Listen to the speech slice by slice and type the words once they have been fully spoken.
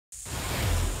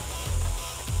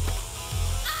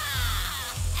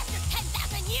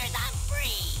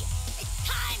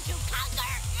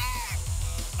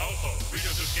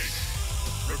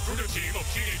recruit a team of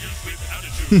teenagers with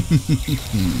attitude.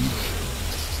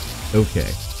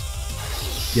 Okay.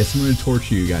 Yes, I'm going to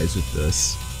torture you guys with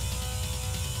this.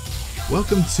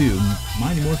 Welcome to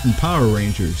Mighty Morphin Power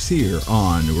Rangers here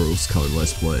on Rose Colored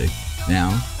Let's Play.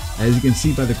 Now, as you can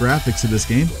see by the graphics of this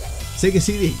game, Sega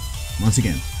CD, once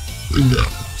again.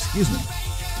 Excuse me.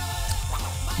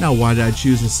 Now, why did I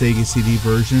choose the Sega CD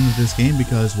version of this game?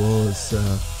 Because, well, it's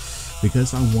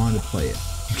because I wanted to play it.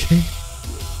 Okay?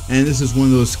 And this is one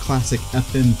of those classic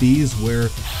FMVs where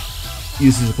it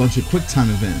uses a bunch of QuickTime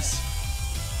events.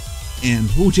 And,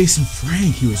 oh, Jason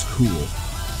Frank, he was cool.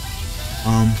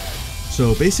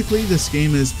 So basically this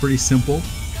game is pretty simple.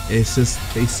 It's just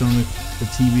based on the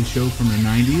TV show from the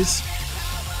 90s.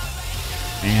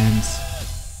 And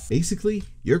basically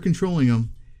you're controlling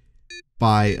them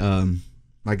by,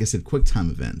 like I said, QuickTime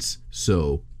events.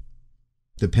 So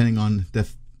depending on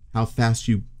how fast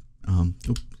you, oh,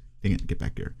 dang it, get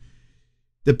back there.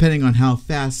 Depending on how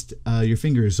fast your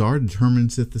fingers are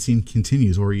determines if the scene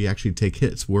continues or you actually take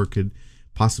hits where it could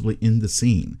possibly end the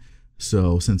scene.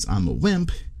 So since I'm a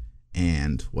wimp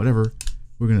and whatever,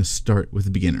 we're going to start with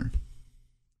the beginner.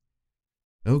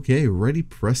 Okay, ready,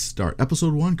 press start.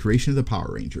 Episode 1, Creation of the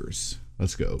Power Rangers.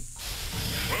 Let's go.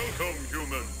 Welcome,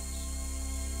 humans.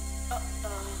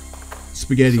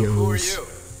 SpaghettiOs. So who are you?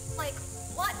 Like,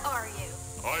 what are you?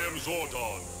 I am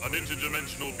Zordon, an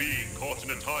interdimensional being caught in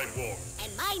a time warp.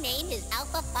 And my name is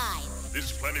Alpha 5.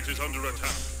 This planet is under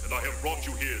attack, and I have brought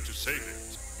you here to save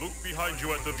it. Look behind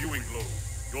you at the viewing globe.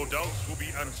 Your doubts will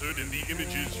be answered in the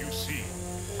images you see.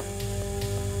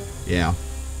 Yeah.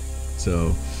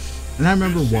 So, and I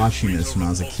remember watching this when I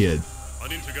was a kid.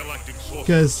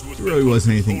 Because there really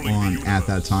wasn't anything on at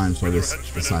that time, so I just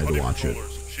decided to watch it.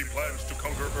 She plans to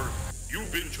conquer Earth.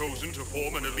 You've been chosen to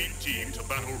form an elite team to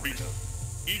battle Rita.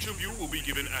 Each of you will be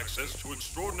given access to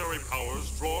extraordinary powers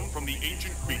drawn from the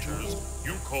ancient creatures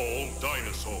you call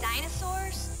dinosaurs.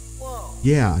 Dinosaurs? Whoa.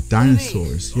 Yeah,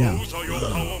 dinosaurs, yeah. Those are your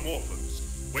power morphins.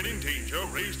 When in danger,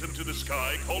 raise them to the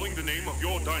sky, calling the name of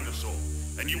your dinosaur,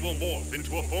 and you will morph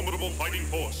into a formidable fighting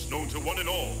force known to one and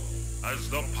all as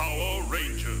the Power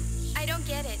Rangers. I don't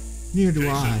get it. Neither do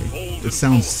I. It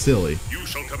sounds silly. You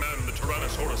shall command the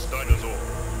Tyrannosaurus dinosaur.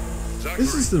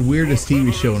 This is the weirdest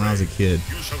TV show when I was a kid,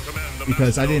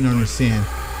 because I didn't understand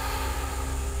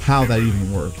how that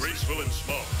even worked.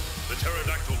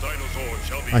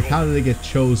 Like, how did they get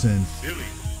chosen?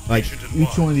 Like,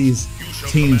 each one of these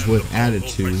teams with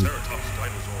attitude,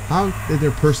 how did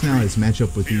their personalities match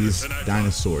up with these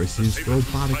dinosaurs, these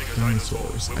robotic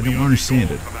dinosaurs? I don't understand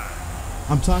it.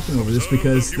 I'm talking over this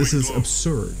because this is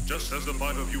absurd. Just as the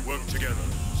 5 of you work together,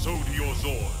 so do your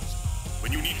Zords.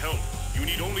 When you need help, you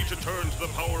need only to turn to the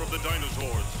power of the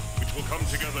dinosaurs, which will come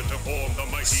together to form the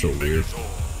mighty So weird.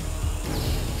 Megazord.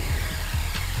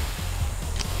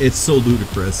 It's so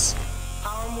ludicrous.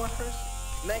 Power morphers?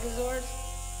 Megazords?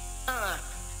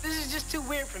 This is just too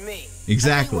weird for me.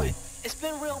 Exactly. What, it's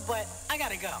been real, but I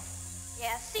gotta go.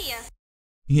 Yeah, see ya.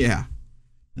 Yeah.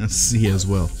 Let's see as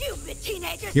well. Stupid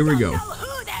teenagers Here we go. don't know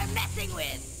who they're messing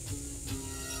with.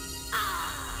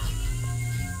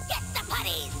 Get the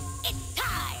putties. It's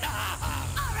time.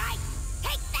 All right,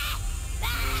 take that.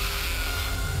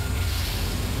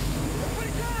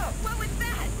 What was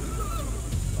that?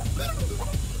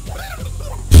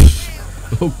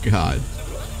 Oh god.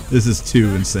 This is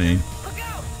too insane.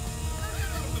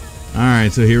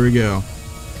 Alright, so here we go.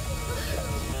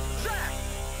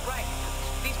 Right.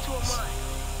 These two are mine.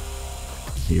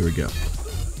 Here we go.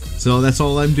 So that's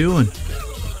all I'm doing.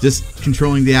 Just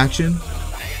controlling the action.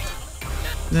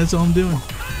 That's all I'm doing.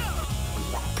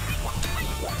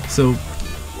 So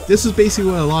this is basically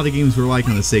what a lot of games were like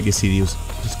on the Sega CD. It was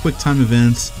just quick time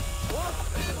events.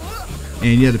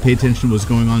 And you had to pay attention to what's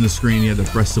going on the screen. You had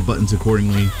to press the buttons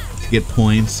accordingly to get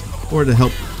points or to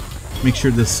help make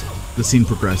sure the scene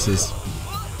progresses.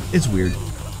 It's weird.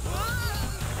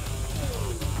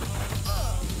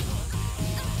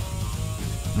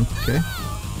 Okay.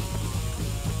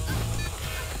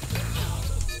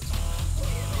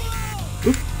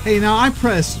 Oop. Hey, now I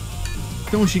pressed.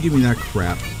 Don't you give me that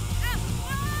crap.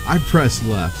 I pressed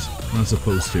left. I'm not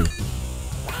supposed to.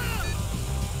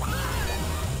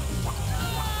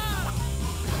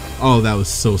 Oh, that was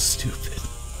so stupid.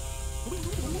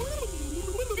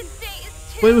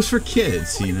 But it was for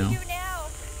kids, you know.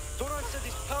 Zordon said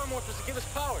these power morphers will give us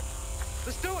power.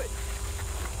 Let's do it.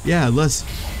 Yeah, let's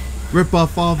rip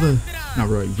off all the... Not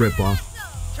really, rip off.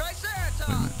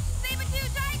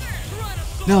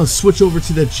 Now let's switch over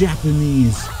to the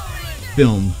Japanese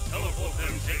film.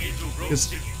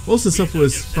 Because most of the stuff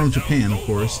was from Japan, of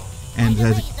course, and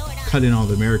had to cut in all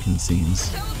the American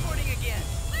scenes.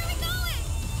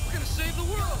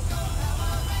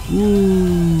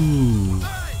 Ooh.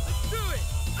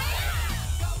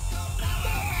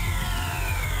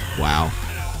 Wow.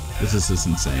 This is just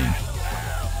insane.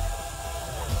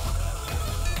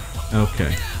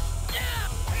 Okay.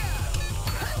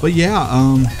 But yeah,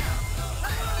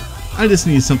 I just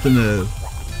need something to...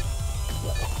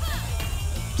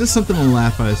 Just something to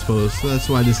laugh at, I suppose. So that's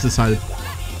why I just decided to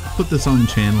put this on the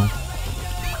channel.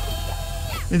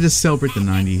 And just celebrate the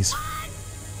 90s.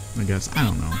 I guess. I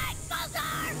don't know.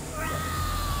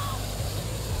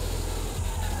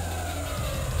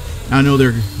 I know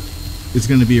there is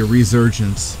going to be a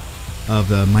resurgence of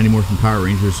the Mighty Morphin Power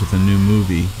Rangers with a new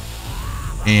movie.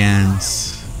 And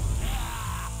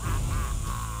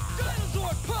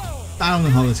I don't know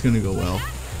how that's going to go well.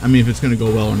 I mean, if it's going to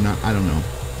go well or not, I don't know.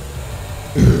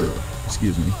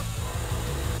 Excuse me.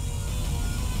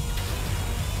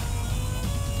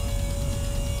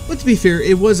 But to be fair,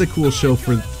 it was a cool show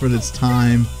for its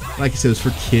time. Like I said, it was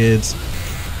for kids.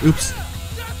 Oops.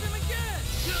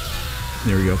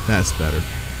 There we go. That's better.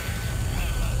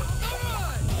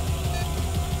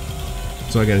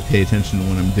 So I got to pay attention to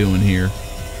what I'm doing here.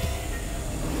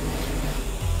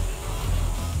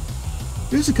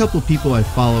 There's a couple of people I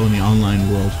follow in the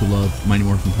online world who love Mighty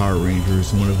Morphin Power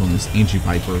Rangers, and one of them is Angie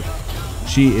Piper.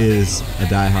 She is a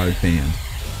diehard fan.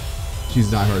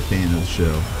 She's a diehard fan of the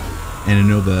show. And I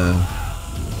know the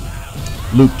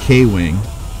Luke K-Wing,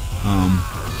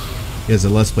 he has a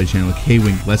Let's Play channel,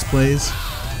 K-Wing Let's Plays.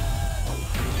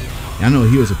 I know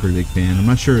he was a pretty big fan. I'm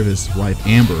not sure if his wife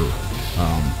Amber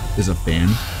is a fan,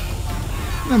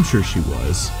 but I'm sure she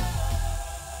was.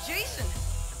 Jason,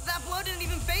 that blow didn't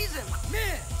even faze him.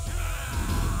 Man,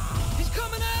 he's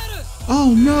coming at us.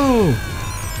 Oh no!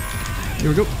 Here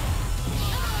we go.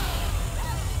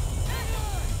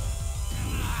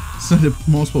 So the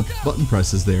multiple button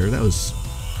presses there. That was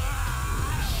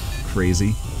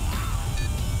crazy.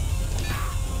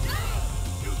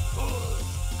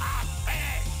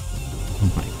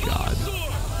 Oh my god.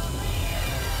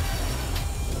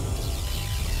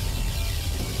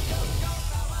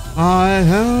 I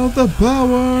have the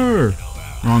power!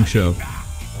 Wrong show.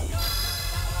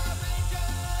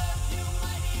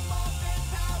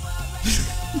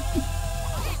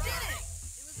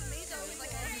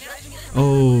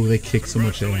 Oh, they kick so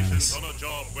much ass. On a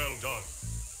job well done.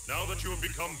 Now that you have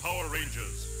become Power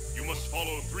Rangers, you must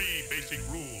follow 3 basic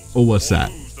rules. Oh, what's that?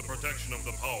 Lose the protection of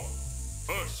the power.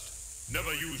 First,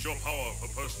 never use your power for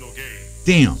personal gain.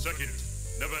 Damn. Second,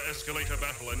 never escalate a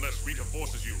battle unless Rita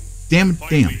forces you. Damn it,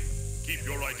 Finally, damn. keep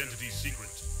your identity secret.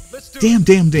 Let's do Damn, it.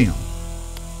 damn, damn.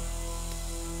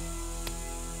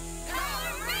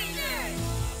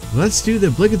 Let's do the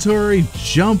obligatory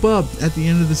jump up at the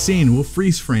end of the scene. We'll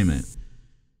freeze frame it.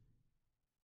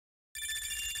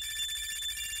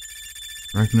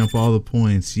 Racking up all the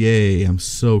points. Yay, I'm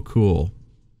so cool.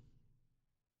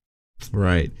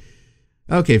 Right.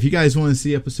 Okay, if you guys want to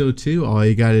see episode 2, all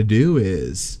you got to do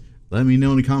is let me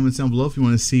know in the comments down below if you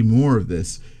want to see more of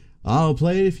this. I'll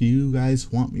play it if you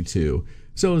guys want me to.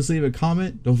 So just leave a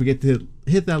comment. Don't forget to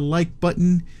hit that like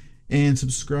button and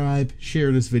subscribe,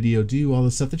 share this video, do all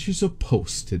the stuff that you're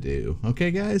supposed to do.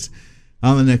 Okay, guys?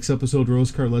 On the next episode,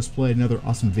 Rose Card Let's Play, another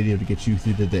awesome video to get you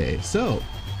through the day. So,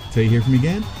 till you hear from me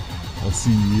again, I'll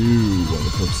see you on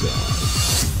the flip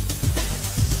side.